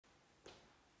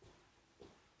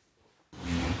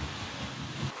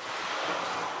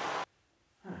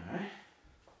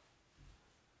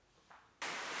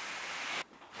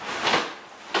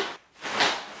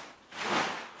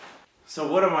So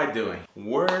what am I doing?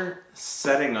 We're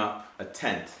setting up a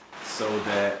tent so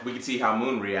that we can see how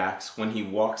Moon reacts when he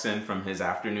walks in from his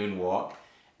afternoon walk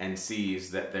and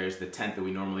sees that there's the tent that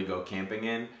we normally go camping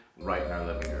in right in our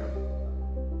living room.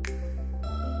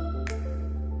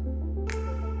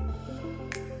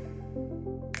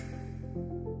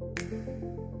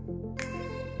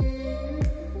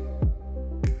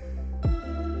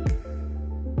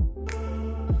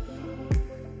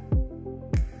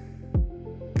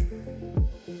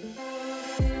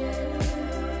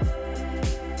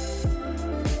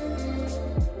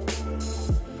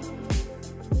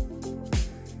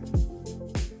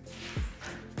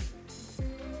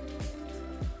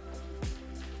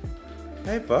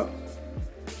 Hey, pup.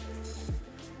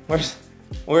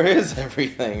 Where is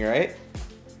everything, right?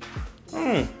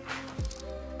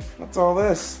 What's all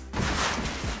this?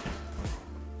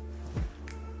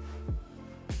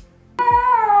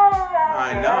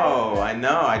 I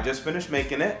know. I just finished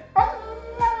making it.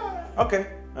 Okay,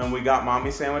 and we got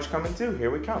Mommy's sandwich coming too.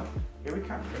 Here we come. Here we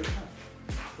come.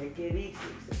 Take it easy.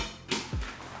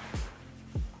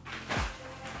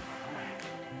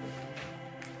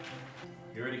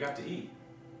 You already got to eat.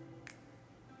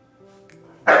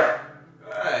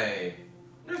 Hey,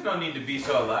 there's no need to be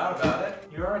so loud about it.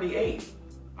 You already ate.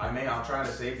 I'll try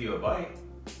to save you a bite.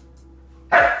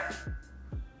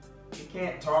 You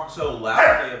can't talk so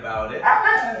loudly about it.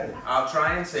 I'll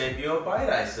try and save you a bite,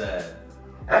 I said.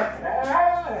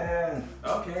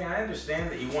 Okay, I understand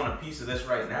that you want a piece of this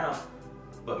right now,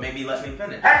 but maybe let me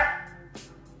finish.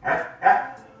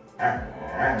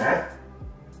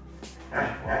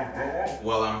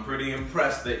 Well, I'm pretty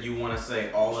impressed that you want to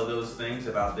say all of those things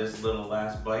about this little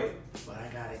last bite, but I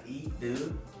gotta eat,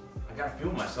 dude. I gotta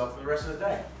fuel myself for the rest of the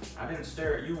day. I didn't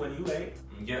stare at you when you ate.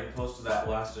 I'm getting close to that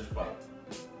last-ish bite.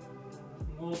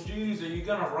 Well, geez, are you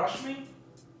gonna rush me?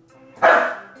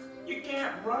 You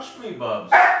can't rush me,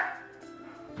 Bubs.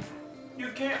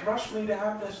 You can't rush me to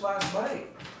have this last bite.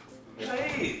 Just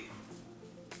eat.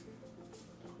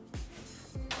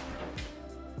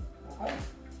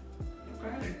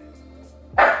 Okay.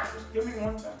 Just give me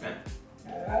 1 second. I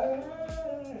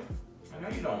know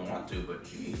you don't want to, but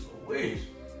geez Louise,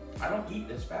 I don't eat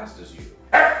as fast as you.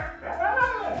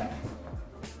 There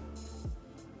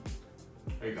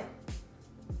you go.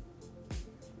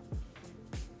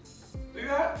 See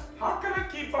that? How can I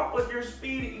keep up with your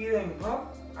speed eating, bro?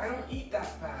 I don't eat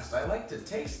that fast. I like to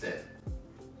taste it.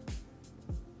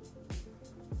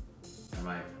 Am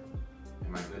I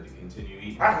good to continue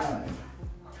eating?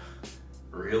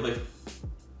 Really?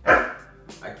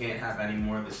 I can't have any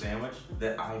more of the sandwich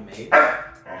that I made?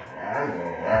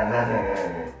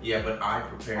 Yeah, but I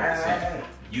prepared the sandwich.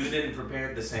 You didn't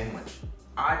prepare the sandwich.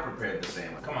 I prepared the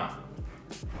sandwich. Come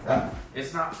on.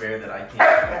 It's not fair that I can't.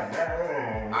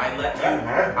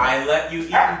 I let you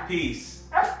eat in peace.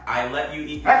 I let you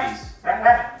eat in peace.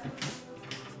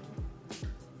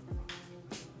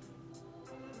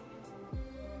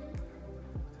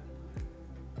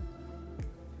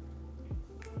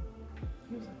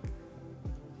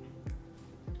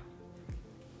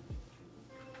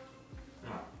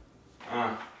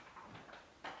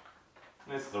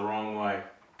 It's the wrong way.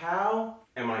 How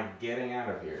am I getting out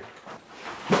of here?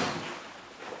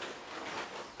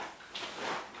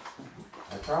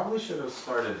 I probably should have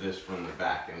started this from the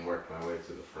back and worked my way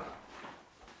to the front.